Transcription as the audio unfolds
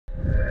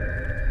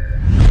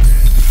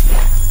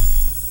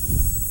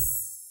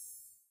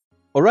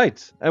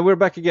Alright, and we're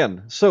back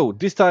again. So,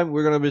 this time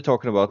we're going to be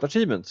talking about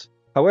achievements.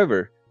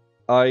 However,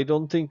 I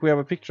don't think we have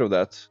a picture of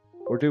that.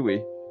 Or do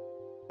we?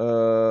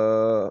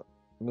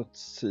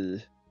 Let's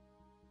see.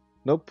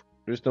 Nope,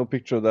 there's no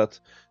picture of that.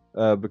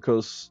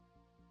 Because...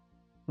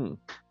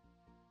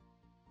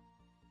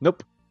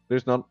 Nope,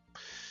 there's none.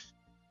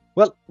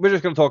 Well, we're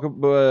just going to talk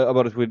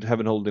about it with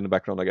Heaven Hold in the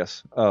background, I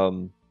guess.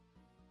 And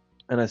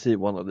I see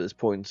one of these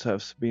points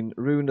has been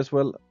ruined as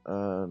well.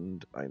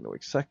 And I know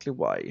exactly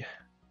why.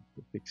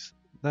 Fix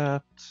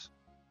that.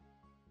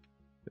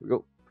 There we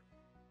go.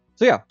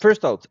 So yeah,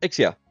 first out,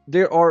 Exia.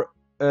 There are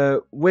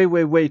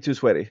way too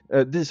sweaty.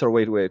 These are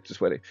way too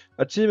sweaty.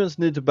 Achievements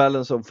need to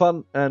balance of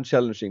fun and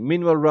challenging.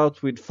 Minimal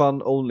route with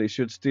fun only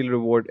should still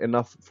reward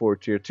enough for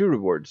tier 2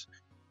 rewards.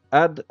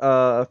 Add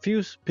a few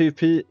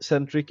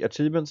PvP-centric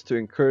achievements to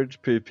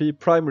encourage PvP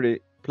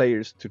primary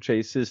players to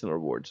chase seasonal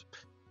rewards.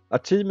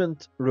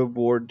 Achievement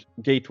reward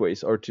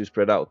gateways are too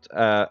spread out.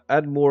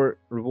 Add more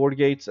reward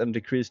gates and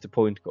decrease the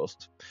point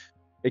cost.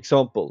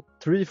 Example,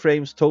 3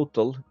 frames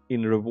total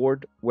in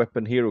reward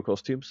weapon hero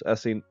costumes,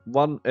 as in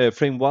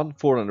frame 1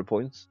 400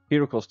 points,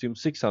 hero costume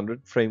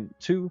 600, frame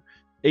 2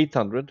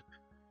 800,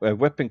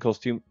 weapon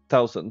costume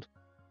 1000,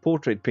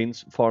 portrait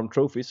pins farm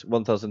trophies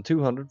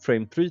 1200,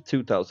 frame 3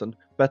 2000,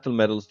 battle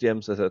medals,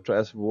 gems, etc.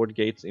 as reward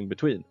gates in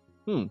between.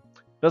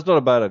 That's not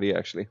a bad idea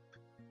actually.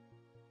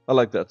 I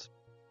like that.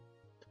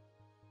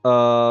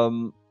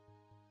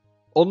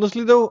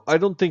 Honestly though, I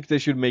don't think they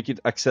should make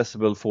it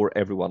accessible for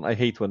everyone. I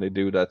hate when they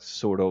do that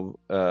sort of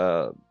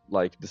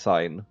like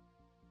design,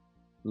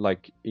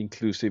 like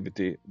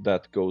inclusivity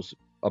that goes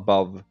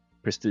above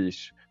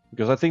prestige.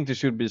 Because I think there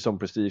should be some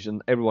prestige,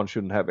 and everyone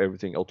shouldn't have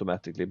everything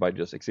automatically by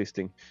just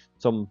existing.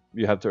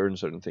 You have to earn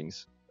certain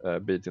things,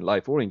 be it in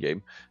life or in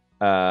game,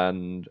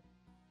 and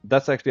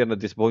that's actually a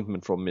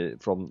disappointment from me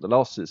from the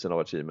last season of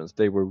achievements.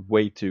 They were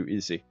way too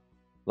easy,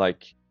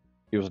 like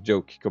it was a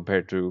joke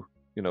compared to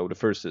the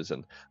first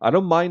season. I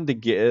don't mind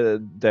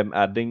them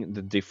adding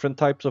the different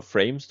types of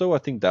frames though. I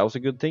think that was a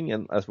good thing,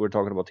 and as we're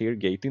talking about here,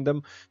 gating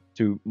them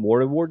to more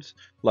rewards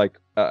like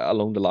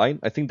along the line,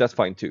 I think that's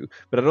fine too.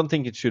 But I don't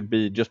think it should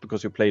be just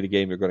because you play the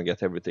game you're going to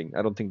get everything.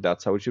 I don't think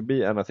that's how it should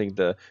be, and I think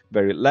the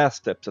very last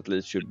steps at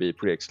least should be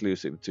pretty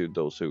exclusive to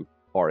those who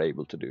are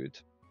able to do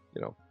it.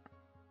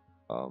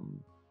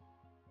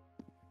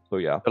 So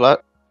yeah.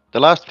 The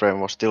last frame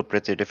was still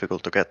pretty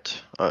difficult to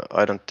get.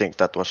 I don't think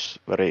that was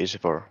very easy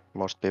for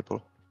most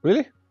people.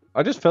 Really?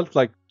 I just felt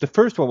like the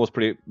first one was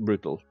pretty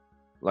brutal,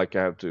 like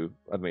I have to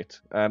admit.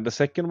 And the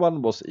second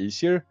one was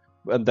easier,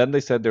 and then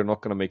they said they're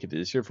not going to make it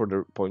easier for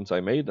the points I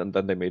made, and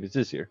then they made it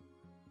easier.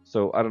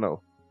 So I don't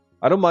know.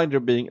 I don't mind there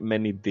being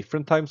many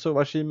different types of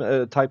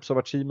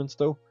achievements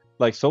though.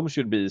 Like some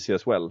should be easy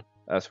as well,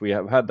 as we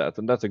have had that,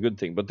 and that's a good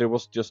thing. But there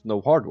was just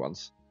no hard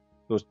ones.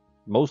 It was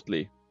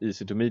mostly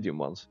easy to medium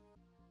ones.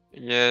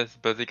 Yes,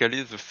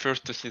 basically the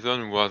first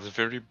season was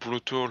very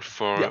brutal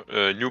for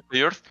new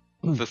players.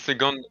 The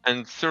second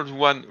and third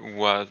one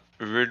was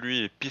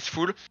really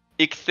peaceful,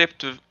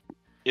 except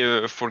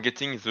for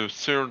getting the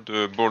third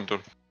boulder.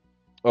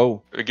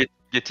 Oh.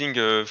 Getting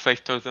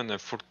 5,000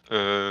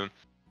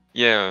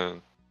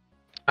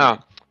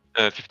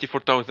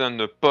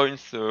 54,000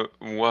 points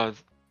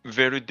was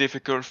very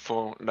difficult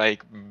for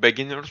like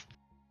beginners.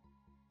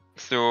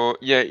 So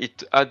yeah,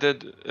 it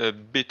added a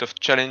bit of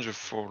challenge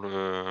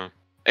for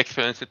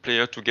experienced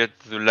player to get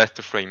the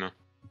last frame.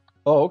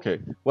 Oh, okay.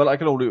 Well, I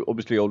can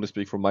obviously only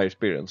speak from my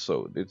experience,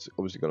 so it's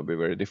obviously going to be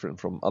very different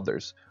from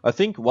others. I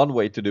think one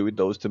way to do it,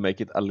 though, is to make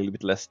it a little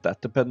bit less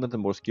stat dependent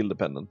and more skill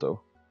dependent,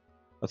 though.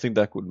 I think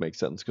that would make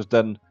sense, because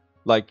then,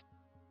 like,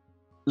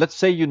 let's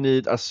say you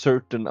need a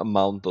certain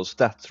amount of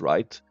stats,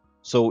 right?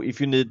 So if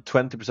you need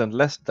 20%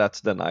 less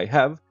stats than I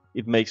have,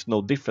 it makes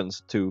no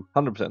difference to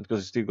 100%, because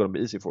it's still going to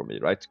be easy for me,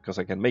 right? Because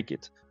I can make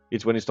it.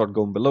 It's when you start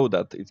going below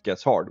that, it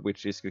gets hard,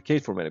 which is the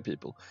case for many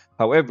people.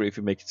 However, if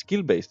you make it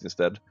skill-based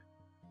instead,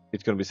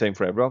 it's going to be same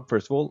for everyone,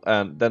 first of all,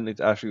 and then it's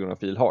actually going to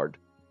feel hard.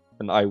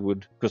 And I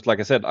would, because like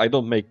I said, I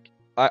don't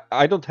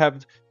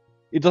have,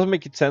 it doesn't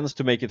make it sense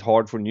to make it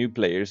hard for new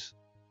players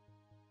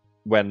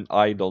when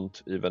I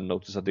don't even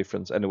notice a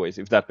difference anyways,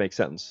 if that makes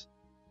sense.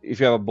 If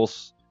you have a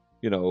boss,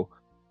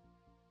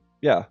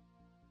 yeah.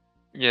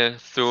 Yeah,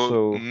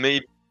 so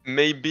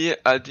maybe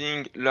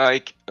adding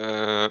like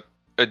a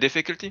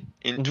difficulty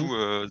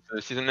into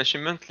the season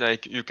achievement,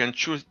 like you can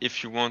choose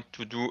if you want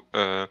to do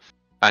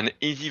an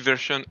easy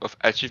version of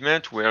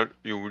achievement where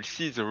you will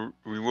see the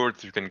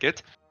rewards you can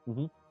get,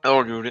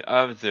 or you will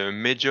have the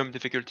medium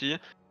difficulty,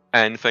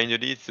 and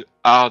finally the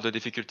hard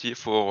difficulty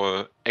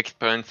for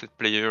experienced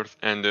players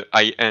and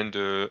high-end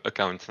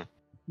accounts.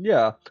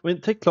 Yeah, I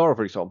mean, take Clara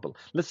for example.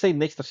 Let's say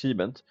next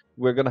achievement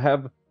we're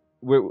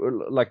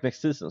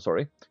next season,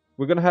 sorry,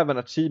 we're gonna have an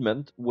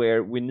achievement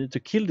where we need to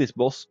kill this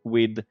boss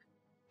with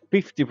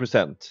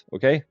 50%,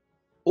 okay,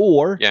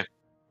 or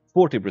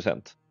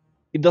 40%.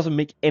 It doesn't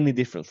make any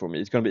difference for me.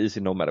 It's going to be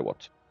easy no matter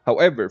what.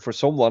 However, for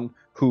someone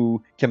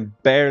who can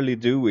barely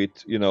do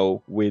it,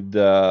 with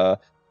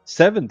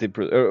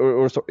 70%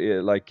 or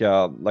like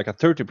a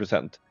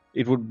 30%,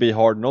 it would be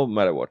hard no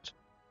matter what.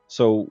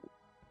 So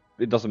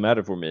it doesn't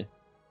matter for me.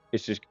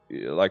 It's just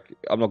like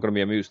I'm not going to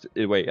be amused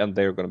either way, and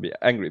they're going to be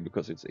angry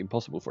because it's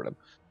impossible for them.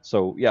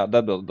 So yeah,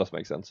 that does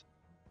make sense.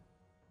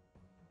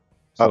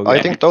 So,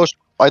 I think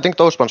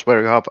those ones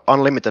where you have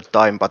unlimited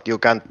time, but you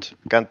can't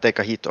take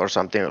a hit or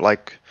something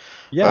like.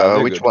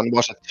 Which good. one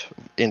was it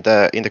in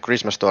the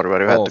Christmas story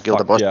where you had to kill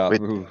the boss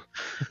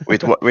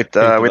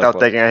without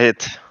taking a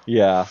hit?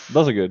 Yeah,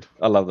 those are good.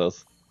 I love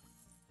those.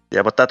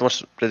 Yeah, but that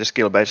was pretty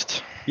skill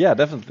based. Yeah,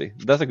 definitely.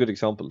 That's a good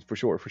example for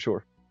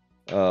sure.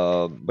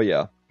 But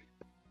yeah,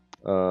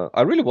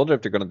 I really wonder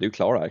if they're gonna do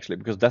Clara actually,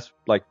 because that's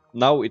like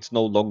now it's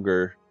no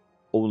longer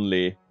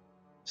only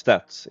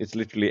stats; it's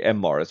literally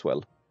MR as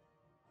well,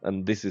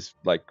 and this is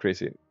like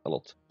crazy a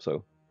lot.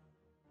 So,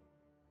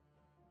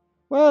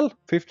 well,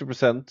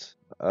 50%,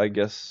 I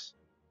guess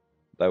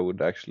that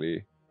would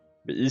actually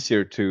be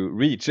easier to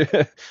reach,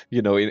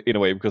 in a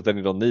way, because then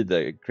you don't need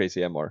the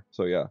crazy MR.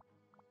 So yeah,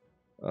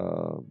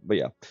 but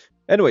yeah.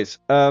 Anyways,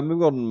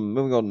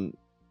 moving on.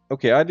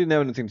 Okay, I didn't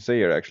have anything to say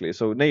here actually.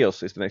 So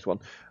Naoas is the next one.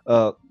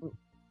 A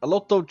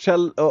lot of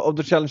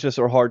the challenges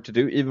are hard to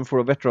do, even for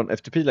a veteran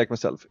FTP like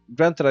myself.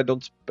 Granted, I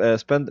don't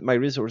spend my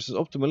resources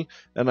optimal,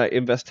 and I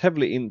invest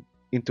heavily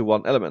into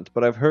one element,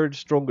 but I've heard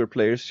stronger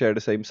players share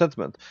the same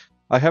sentiment.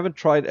 I haven't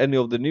tried any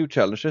of the new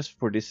challenges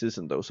for this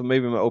season though, so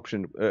maybe my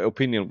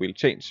opinion will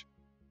change.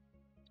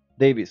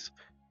 Davies,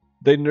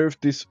 they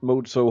nerfed this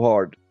mode so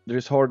hard. There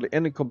is hardly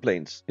any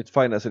complaints. It's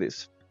fine as it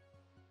is.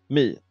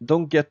 Me,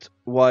 don't get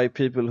why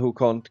people who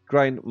can't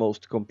grind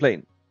most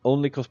complain.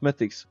 Only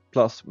cosmetics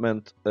plus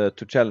meant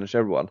to challenge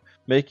everyone.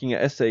 Making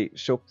a SA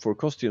shop for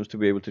costumes to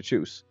be able to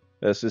choose.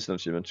 Season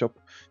achievement shop.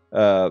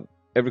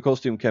 Every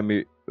costume can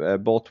be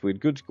bought with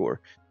good score.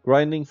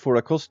 Grinding for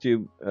a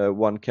costume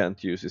one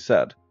can't use is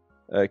sad.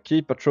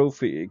 Keep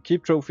trophy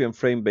and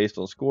frame based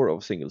on score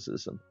of single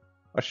season.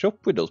 A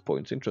shop with those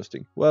points,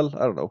 interesting. Well,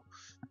 I don't know.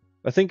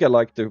 I think I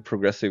like the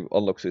progressive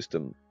unlock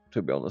system,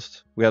 to be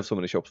honest. We have so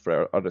many shops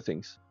for other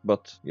things,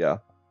 but yeah.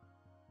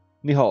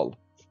 Nihal.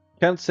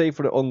 Can't say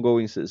for the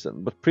ongoing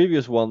season, but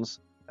previous ones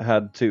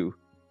had two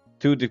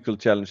difficult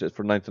challenges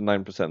for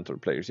 99% of the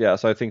players. Yeah,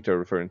 so I think they're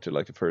referring to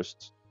like the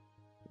first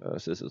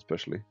season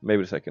especially.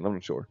 Maybe the second, I'm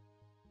not sure.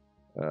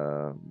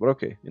 But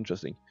okay,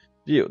 interesting.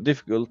 Geo,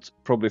 difficult,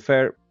 probably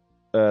fair.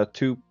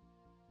 Too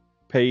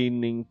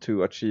paining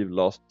to achieve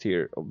last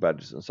tier of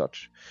badges and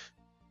such.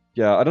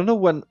 Yeah, I don't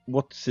know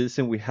what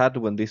season we had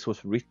when this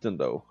was written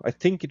though. I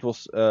think it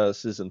was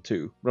season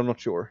 2, but I'm not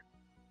sure.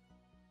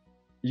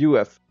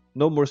 UF,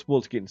 no more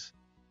small skins.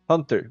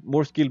 Hunter,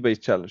 more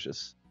skill-based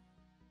challenges.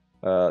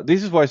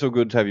 This is why it's so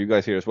good to have you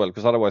guys here as well,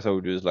 because otherwise I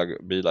would just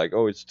be like,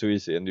 oh, it's too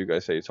easy, and you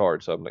guys say it's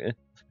hard, so I'm like,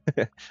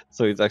 eh.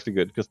 So it's actually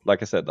good, because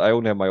like I said, I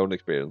only have my own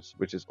experience,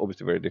 which is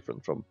obviously very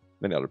different from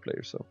many other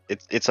players. So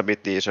it's a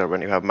bit easier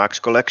when you have max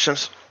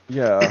collections.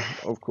 Yeah,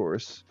 of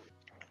course.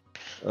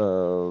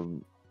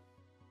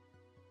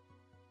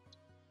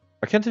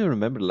 I can't even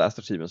remember the last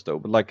achievements though,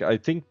 but like I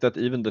think that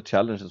even the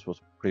challenges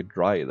was pretty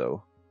dry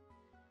though,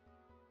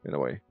 in a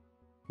way.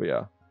 But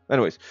yeah.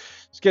 Anyways,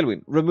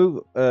 Scelewyn,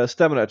 remove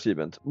stamina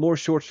achievement, more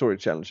short story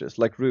challenges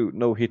like Rue,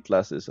 no hit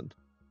last season.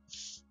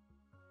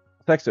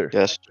 Factor.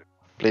 Yes,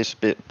 please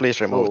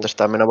remove the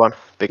stamina one,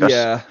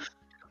 because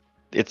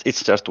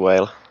it's just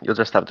whale. You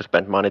just have to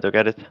spend money to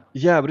get it.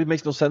 Yeah, but it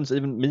makes no sense.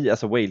 Even me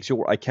as a whale,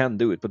 sure, I can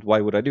do it, but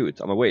why would I do it?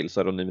 I'm a whale,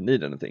 so I don't even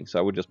need anything. So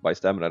I would just buy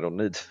stamina I don't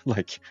need.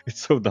 Like,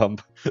 it's so dumb.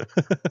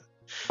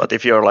 But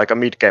if you're like a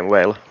mid-game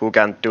whale who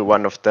can't do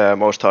one of the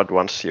most hard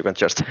ones, you can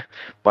just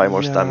buy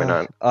more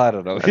stamina. And, I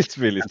don't know. It's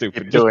really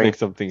stupid. Just make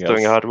something else.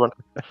 Doing a hard one.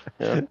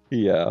 Yeah.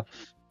 Yeah.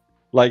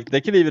 Like, they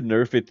can even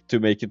nerf it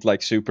to make it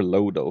like super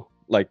low though.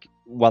 Like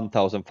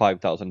 1,000,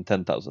 5,000,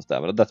 10,000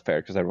 stamina. That's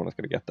fair because everyone is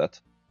going to get that.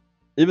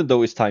 Even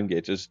though it's time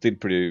gauge, it's still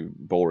pretty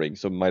boring.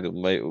 So might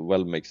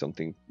well make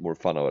something more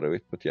fun out of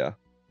it. But yeah.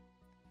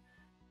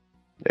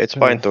 It's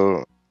fine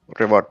to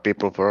reward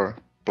people for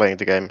playing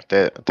the game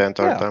the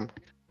entire time.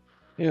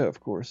 Yeah,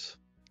 of course.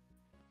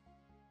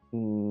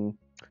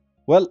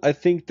 Well, I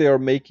think they are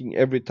making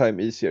every time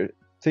easier.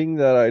 Thing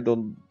that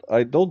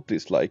I don't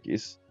dislike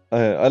is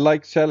I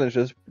like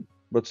challenges,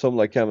 but some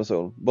like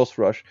Amazon, boss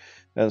rush,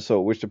 and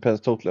so, which depends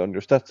totally on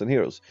your stats and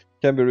heroes.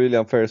 Can be really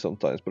unfair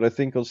sometimes, but I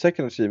think on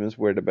second achievements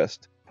were the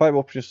best. 5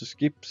 options to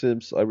skip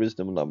seems a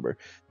reasonable number,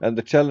 and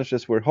the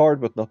challenges were hard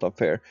but not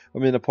unfair. I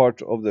mean, a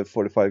part of the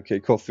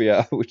 45k coffee,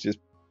 which is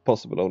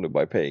possible only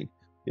by paying.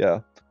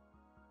 Yeah.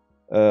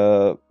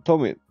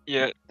 Tommy.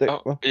 Yeah.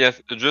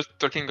 Yes. Just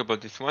talking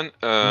about this one.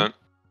 I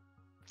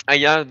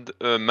had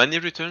many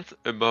returns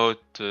about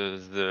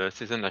the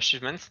season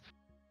achievements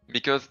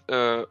because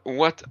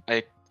what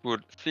I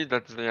could see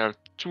that there are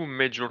two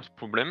major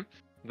problems.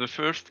 The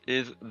first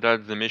is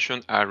that the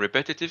missions are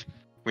repetitive.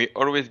 We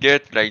always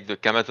get like the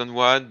Amazon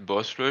one,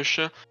 boss rush,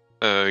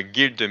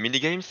 guild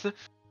minigames.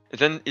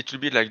 Then it will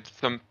be like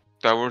some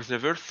towers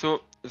level.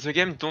 So the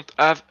game don't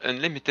have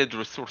unlimited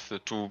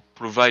resources to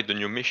provide the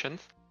new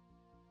missions.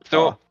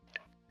 So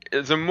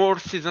the more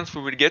seasons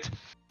we will get,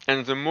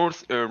 and the more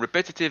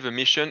repetitive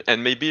mission,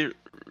 and maybe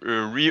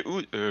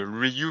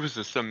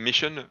reuse some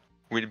mission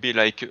will be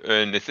like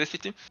a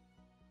necessity.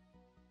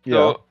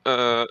 Yeah.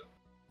 So,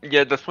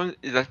 yeah, the point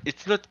is that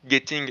it's not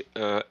getting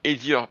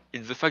easier.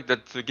 It's the fact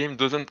that the game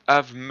doesn't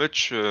have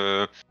much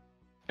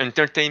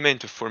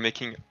entertainment for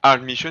making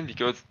hard mission,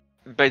 because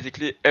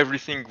basically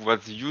everything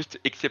was used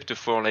except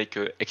for like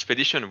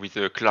expedition with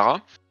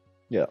Clara,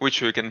 Yeah.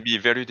 which can be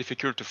very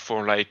difficult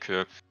for like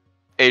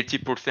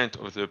 80%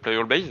 of the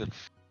player base.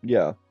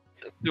 Yeah.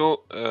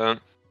 So,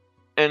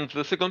 and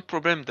the second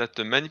problem that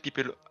many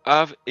people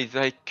have is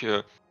like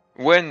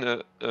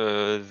when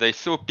they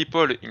saw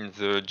people in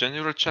the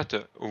general chat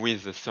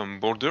with some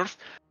boulders,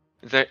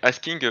 they're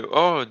asking,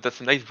 "Oh,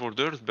 that's nice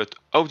boulders, but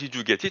how did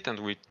you get it?" And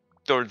we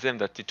told them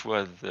that it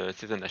was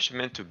season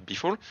achievement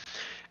before,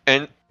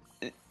 and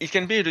it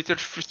can be a little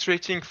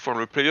frustrating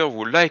for a player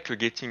who like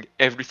getting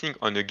everything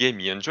on a game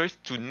he enjoys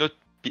to not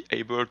be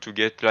able to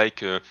get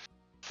like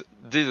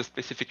these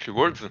specific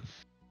rewards.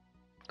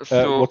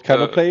 So, what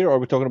kind of player? Are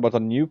we talking about a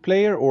new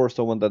player or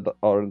someone that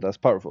aren't as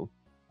powerful?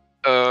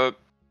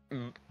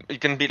 It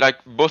can be like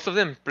both of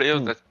them,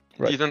 players that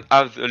didn't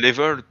have the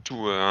level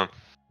to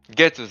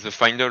get the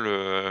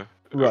final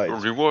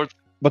reward.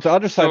 But the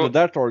other side of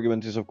that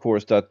argument is, of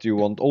course, that you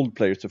want old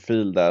players to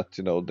feel that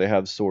they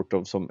have sort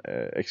of some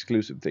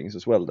exclusive things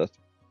as well that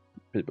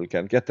people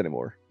can't get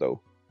anymore.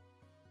 Though,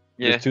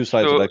 there's two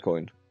sides of that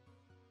coin.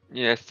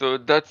 Yeah, so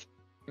that's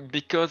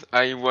because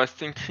I was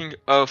thinking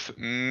of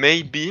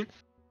maybe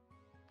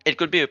it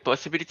could be a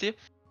possibility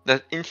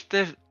that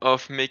instead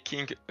of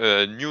making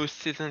new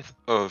seasons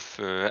of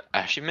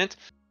achievement,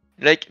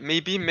 like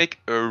maybe make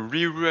a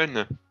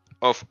rerun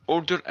of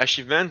older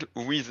achievement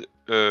with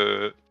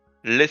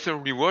lesser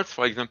rewards.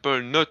 For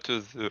example, not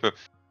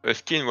a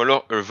skin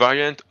or a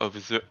variant of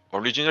the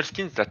original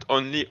skins that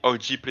only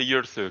OG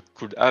players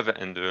could have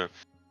and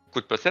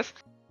could possess.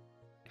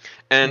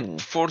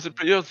 And for the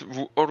players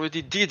who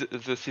already did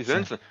the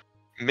seasons,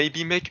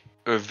 maybe make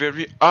a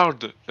very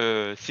hard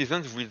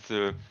seasons with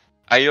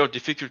higher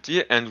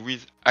difficulty and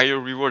with higher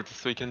rewards.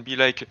 So it can be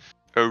like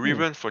a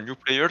rerun for new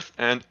players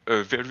and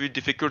a very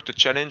difficult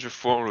challenge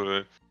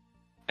for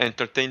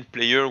entertained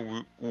player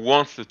who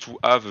wants to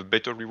have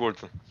better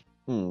rewards.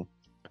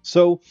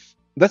 So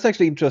that's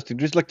actually interesting.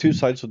 There's like two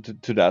sides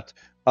to that.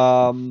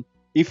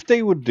 If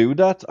they would do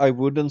that, I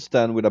wouldn't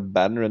stand with a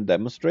banner and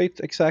demonstrate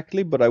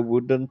exactly, but I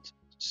wouldn't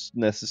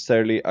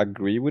necessarily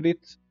agree with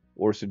it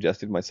or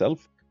suggest it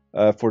myself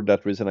for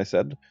that reason I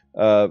said.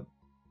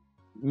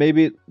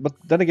 Maybe, but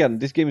then again,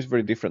 this game is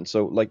very different.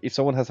 So like if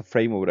someone has a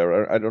frame or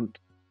whatever, I don't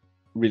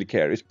really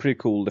care. It's pretty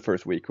cool the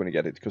first week when you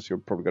get it because you're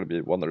probably going to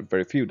be one of the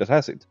very few that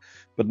has it.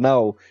 But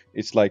now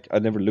it's like I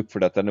never look for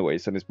that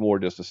anyways, and it's more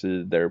just to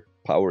see their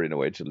power in a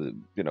way. To,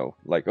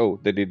 like, oh,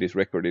 they did this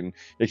record in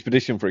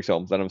Expedition, for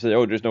example, and I'm saying,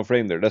 oh, there's no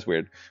frame there, that's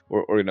weird,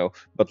 or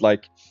but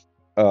like.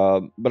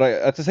 But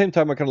at the same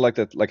time, I kind of like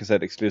that, like I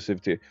said,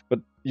 exclusivity. But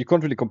you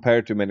can't really compare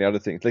it to many other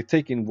things. Like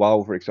take in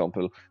WoW, for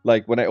example.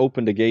 Like when I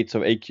opened the gates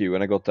of AQ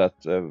and I got that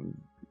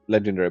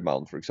legendary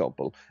mount, for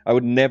example, I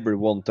would never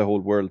want the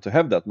whole world to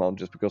have that mount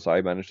just because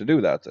I managed to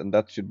do that, and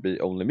that should be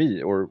only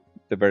me or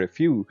the very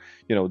few,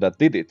 that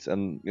did it.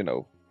 And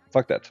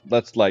fuck that.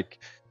 That's like,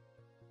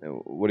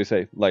 what do you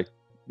say? Like,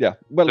 yeah.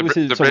 Well, we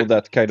see some of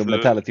that kind of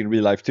mentality in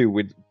real life too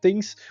with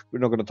things. We're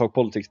not going to talk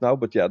politics now,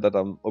 but yeah, that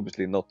I'm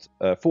obviously not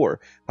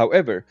for.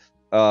 However,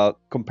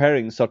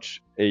 comparing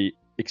such a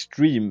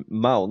extreme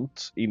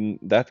mount in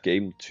that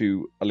game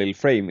to a little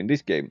frame in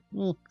this game,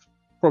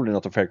 probably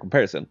not a fair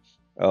comparison.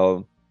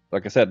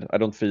 Like I said, I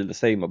don't feel the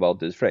same about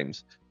these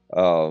frames.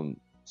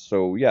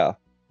 So yeah,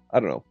 I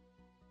don't know.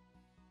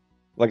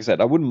 Like I said,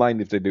 I wouldn't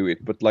mind if they do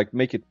it, but like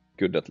make it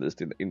good at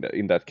least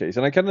in that case.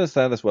 And I can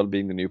understand as well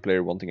being the new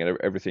player wanting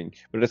everything,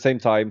 but at the same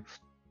time,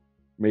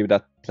 maybe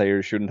that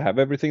player shouldn't have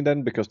everything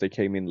then because they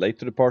came in late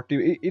to the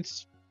party.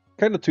 It's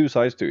kind of two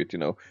sides to it,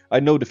 I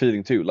know the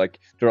feeling too. Like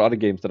there are other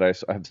games that I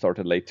have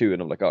started late too,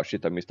 and I'm like, oh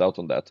shit, I missed out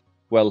on that.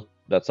 Well,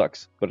 that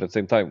sucks. But at the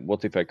same time,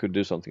 what if I could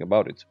do something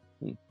about it?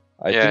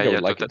 I think I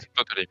would like it.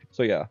 Totally.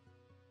 So yeah.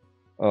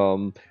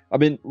 I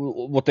mean,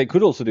 what they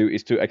could also do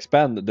is to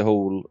expand the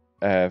whole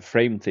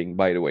frame thing,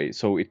 by the way.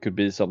 So it could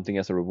be something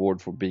as a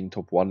reward for being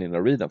top 1 in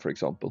Arena, for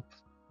example,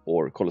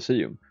 or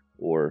Colosseum,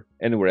 or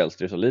anywhere else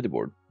there's a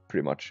leaderboard,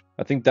 pretty much.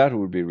 I think that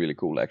would be really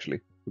cool,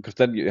 actually, because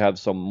then you have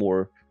some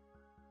more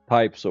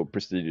types of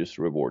prestigious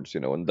rewards,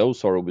 and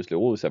those are obviously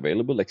always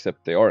available,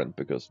 except they aren't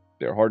because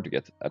they're hard to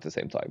get at the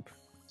same time.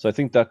 So I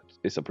think that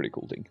is a pretty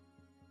cool thing.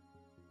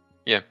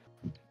 Yeah.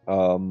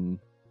 So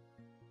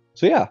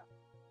yeah.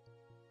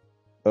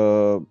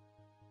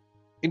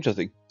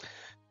 Interesting.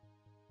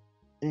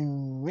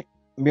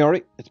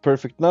 Miawry, it's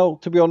perfect now.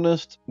 To be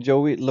honest,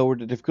 Joey lowered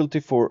the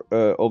difficulty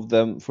of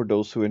them for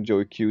those who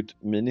enjoy cute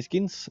mini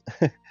skins.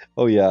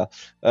 Oh yeah.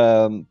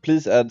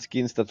 Please add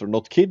skins that are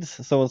not kids.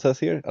 Someone says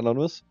here,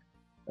 anonymous.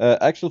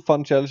 Actual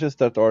fun challenges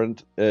that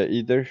aren't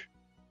either.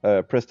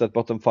 Press that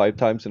button 5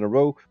 times in a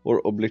row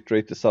or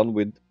obliterate the sun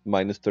with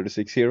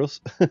 -36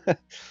 heroes.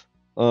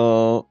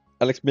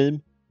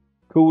 alexmeme.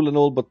 Cool and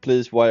all, but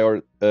please, why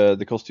are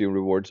the costume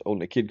rewards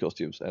only kid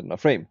costumes and a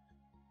frame?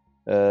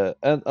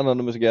 And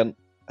anonymous again.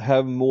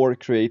 have more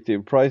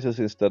creative prizes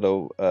instead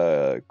of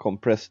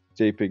compressed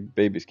JPEG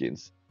baby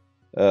skins.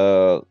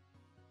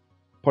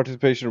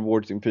 Participation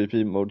rewards in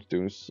PvP mode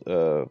tunes,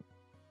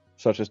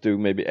 such as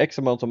doing maybe X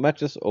amount of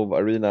matches of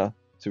Arena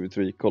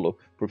 2v3 Colo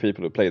for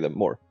people who play them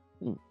more.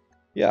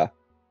 Yeah,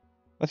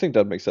 I think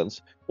that makes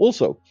sense.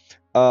 Also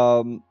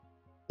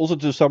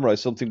to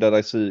summarize something that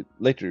I see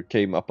later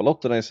came up a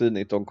lot, and I've seen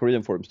it on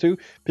Korean forums too.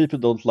 People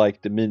don't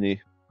like the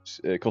mini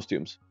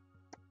costumes.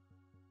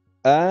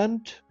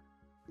 And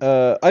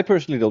I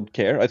personally don't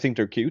care. I think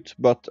they're cute,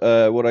 but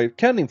what I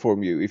can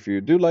inform you, if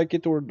you do like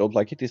it or don't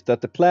like it, is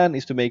that the plan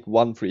is to make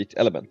one for each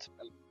element.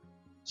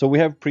 So we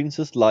have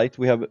Princess Light,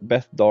 we have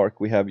Beth Dark,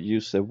 we have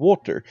Use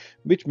Water,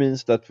 which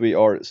means that we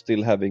are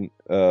still having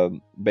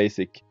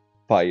basic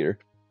Fire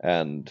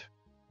and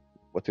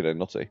what did I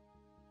not say?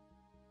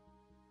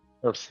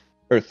 Earth,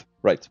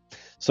 right.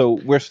 So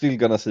we're still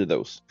gonna see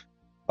those.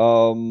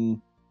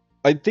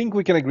 I think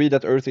we can agree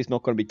that Earth is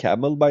not gonna be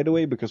Camel, by the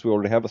way, because we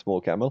already have a small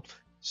Camel.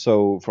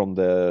 So from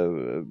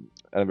the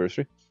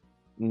anniversary,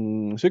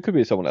 so it could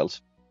be someone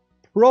else.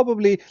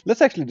 Probably.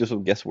 Let's actually do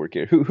some guesswork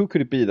here. Who could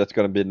it be that's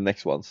gonna be the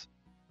next ones?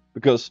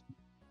 Because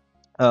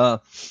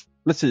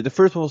let's see. The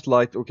first one was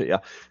Light. Okay, yeah.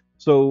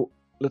 So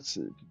let's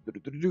see.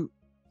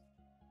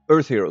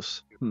 Earth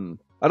Heroes.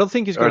 I don't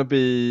think it's gonna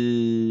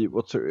be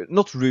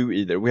not Rue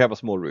either. We have a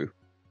small Rue.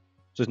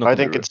 So it's not I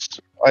think it's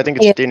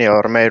Tini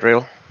or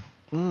Mayrill.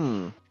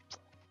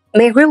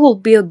 Mayrill will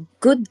be a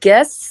good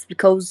guess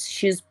because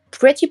she's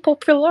pretty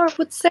popular, I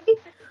would say.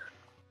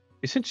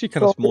 Isn't she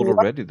kind of small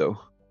already though?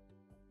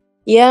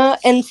 Yeah,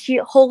 and she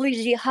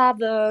already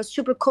have a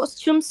super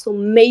costume, so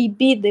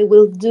maybe they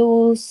will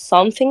do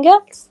something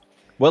else.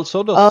 Well,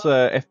 so does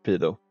FP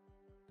though.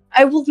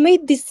 I would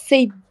maybe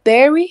say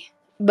Barry,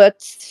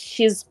 but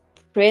she's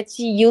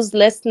pretty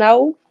useless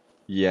now.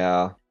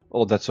 Yeah.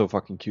 Oh, that's so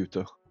fucking cute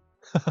though.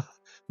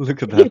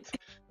 Look at that.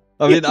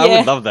 I mean, I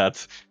would love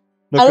that.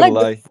 Not gonna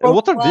lie. And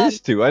what are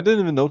these two? I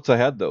didn't even notice I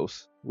had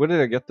those. Where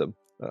did I get them?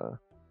 But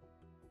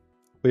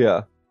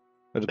yeah.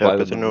 I just buy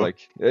them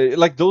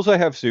like those I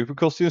have super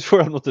costumes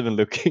for. I'm not even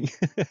looking.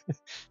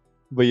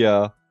 But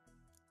yeah.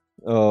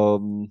 I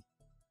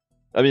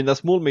mean, a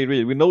small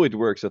Mayri, we know it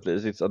works at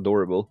least. It's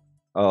adorable.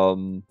 A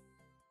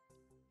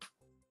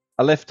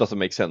left doesn't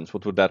make sense.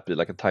 What would that be?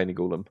 Like a tiny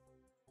golem?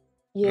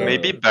 Yeah.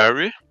 Maybe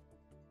Barry?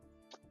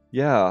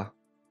 Yeah.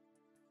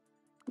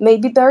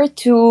 Maybe Barry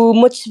to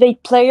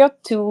motivate player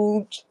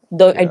to,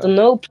 I don't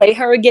know, play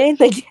her again.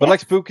 I guess. But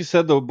like Spooky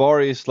said, though,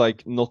 Barry is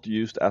like not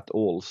used at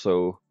all,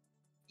 so...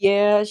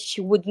 Yeah,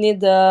 she would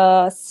need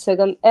a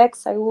second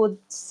X, I would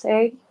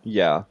say.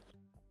 Yeah.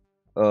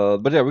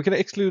 But yeah, we can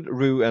exclude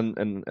Rue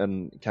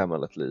and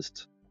Camel at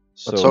least.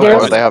 So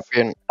far they have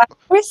been...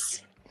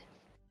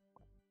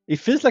 It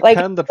feels like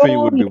Panda Tree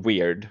would be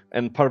weird,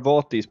 and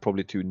Parvati is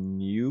probably too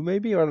new,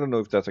 maybe? I don't know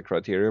if that's a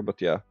criteria,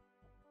 but yeah.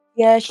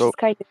 Yeah, she's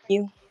kind of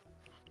new.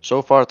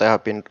 So far they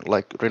have been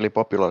like really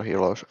popular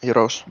heroes,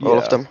 all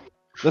of them.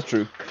 That's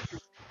true.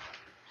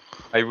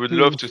 I would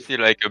love to see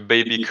like a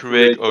baby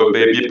Craig or a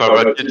baby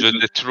Parvati just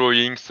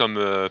destroying some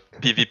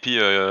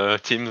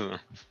PvP teams.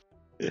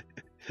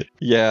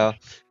 Yeah.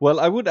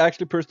 Well, I would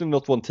actually personally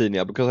not want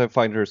Tinia, because I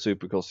find her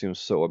super costume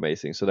so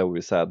amazing, so that would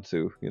be sad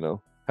to, you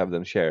know, have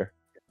them share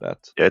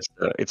that. Yeah,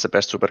 it's the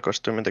best super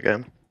costume in the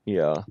game.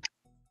 Yeah.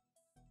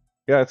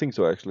 Yeah, I think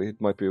so actually. It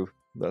might be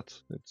that.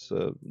 It's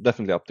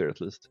definitely up there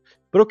at least.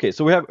 But okay,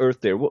 so we have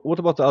Earth there. What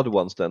about the other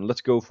ones then?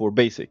 Let's go for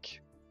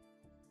basic.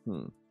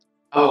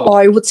 Oh,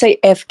 I would say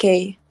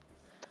FK.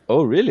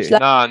 Oh, really? No,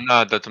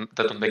 that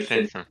don't make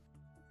sense.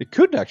 It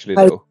could actually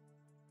though.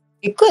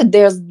 It could.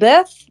 There's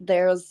Beth.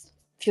 There's.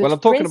 Well, I'm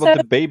talking about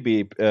the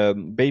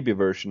baby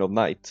version of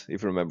Knight,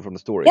 if you remember from the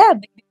story. Yeah,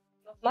 baby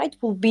Knight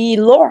will be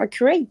Laura,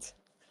 great.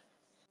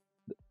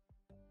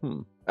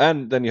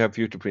 And then you have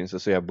Future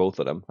Princess, so you have both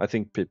of them. I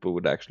think people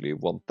would actually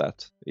want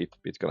that if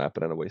it's gonna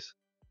happen anyways.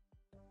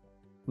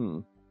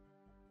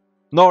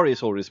 Nari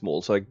is already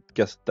small, so I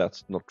guess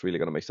that's not really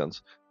gonna make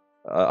sense.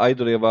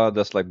 Idoleva,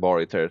 that's like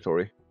Bari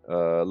territory.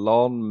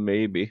 Lan,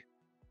 maybe.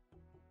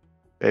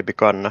 Baby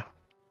Kanna.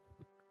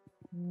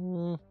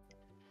 I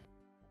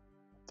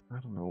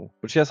don't know.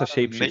 But she has a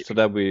shapeshift, so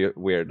that'd be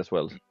weird as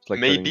well. It's like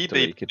maybe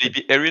baby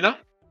Erina?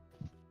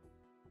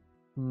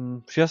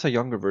 She has a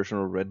younger version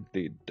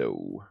already,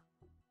 though.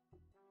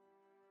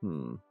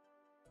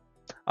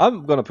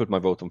 I'm gonna put my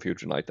vote on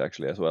Future Knight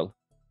actually as well.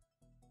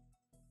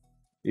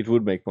 It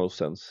would make most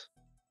sense.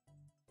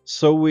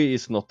 Zoe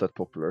is not that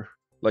popular.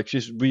 Like,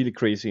 she's really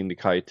crazy in the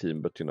Kai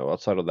team, but you know,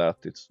 outside of that,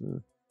 it's.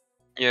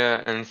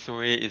 Yeah, and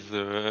Zoe is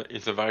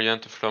a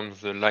variant from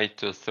the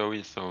light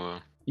Zoe, so.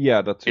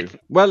 Yeah, that too.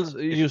 Well,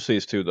 Yusa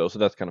is too though, so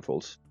that kind of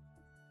falls.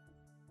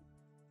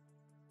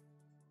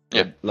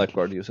 Yeah.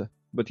 Lifeguard Yusa,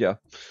 but yeah.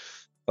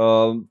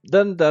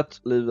 Then that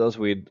leaves us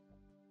with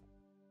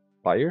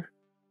Fire.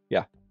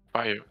 Yeah.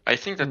 Fire. I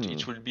think that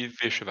it will be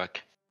Veshevak.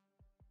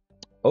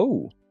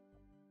 Oh.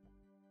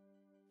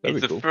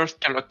 It's the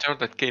first character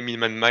that came in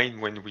my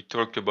mind when we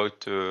talked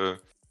about a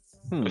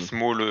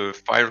small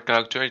fire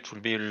character. It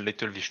will be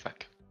Little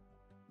Veshevak.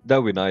 That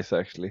would be nice,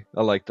 actually.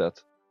 I like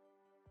that.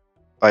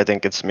 I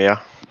think it's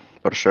Mia,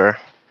 for sure.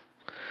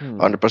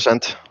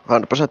 100%.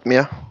 100%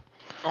 Mia.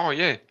 Oh,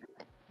 yeah.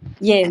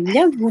 Yeah,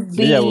 Mia would be...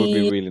 Mia would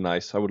be really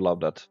nice. I would love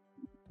that.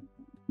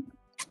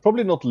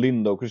 Probably not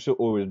Lynn, though, because she's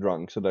always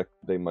drunk, so that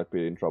they might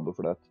be in trouble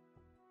for that.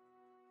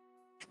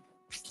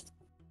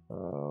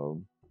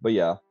 But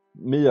yeah,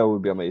 Mia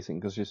would be amazing,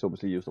 because she's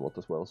obviously used a lot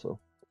as well, so...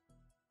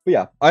 But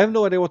yeah, I have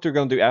no idea what you're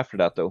going to do after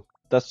that, though.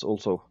 That's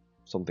also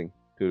something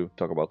to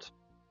talk about.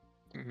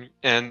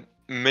 And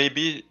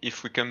maybe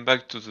if we come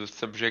back to the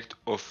subject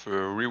of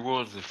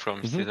rewards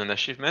from season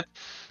achievement,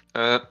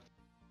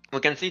 we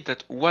can see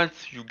that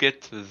once you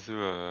get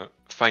the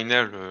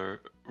final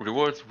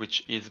rewards,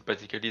 which is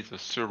basically the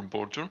third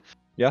boulder,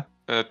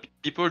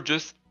 people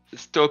just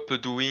stop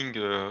doing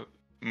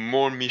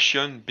more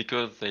mission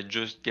because they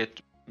just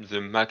get the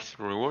max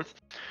rewards.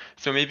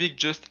 So maybe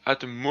just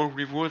add more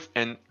rewards,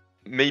 and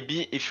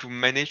maybe if you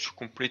manage to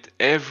complete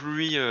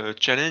every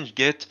challenge,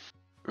 get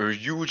a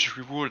huge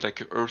reward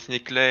like earth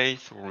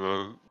necklace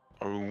or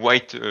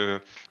white,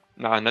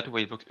 not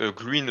white box,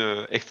 green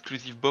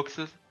exclusive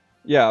boxes.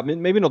 Yeah, I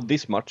mean, maybe not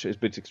this much, it's a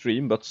bit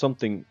extreme, but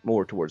something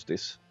more towards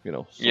this, you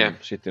know, some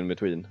shit in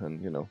between,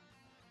 and, you know,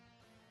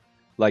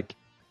 like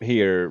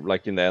here,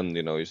 like in the end,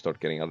 you know, you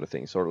start getting other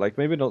things, or like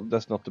maybe not,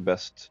 that's not the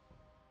best.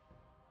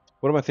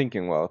 What am I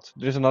thinking about?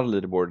 There's another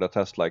leaderboard that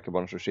has like a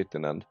bunch of shit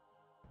in the end.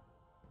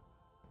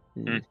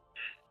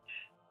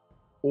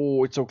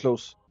 Oh, it's so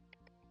close.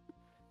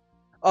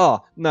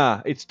 Ah,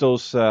 nah, it's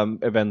those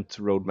event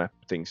roadmap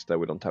things that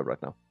we don't have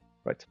right now,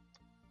 right?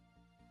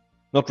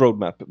 Not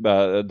roadmap,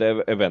 but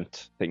the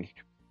event thing.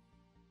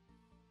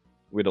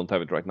 We don't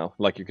have it right now.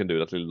 Like you can do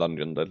that little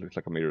dungeon that looks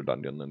like a mirror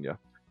dungeon, and yeah,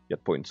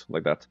 get points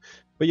like that.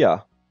 But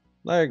yeah,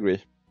 I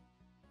agree.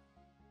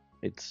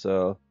 It's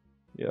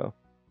yeah.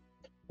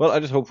 Well, I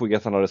just hope we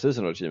get another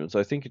season achievement. So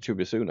I think it should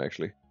be soon.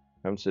 Actually,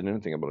 I haven't seen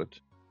anything about it.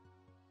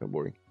 So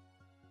boring.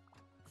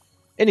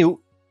 Anywho,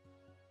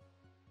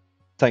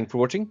 thanks for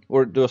watching.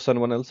 Or does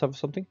anyone else have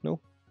something? No.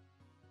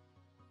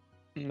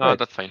 No,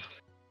 that's fine.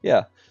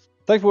 Yeah.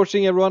 Thanks for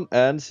watching, everyone,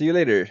 and see you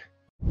later.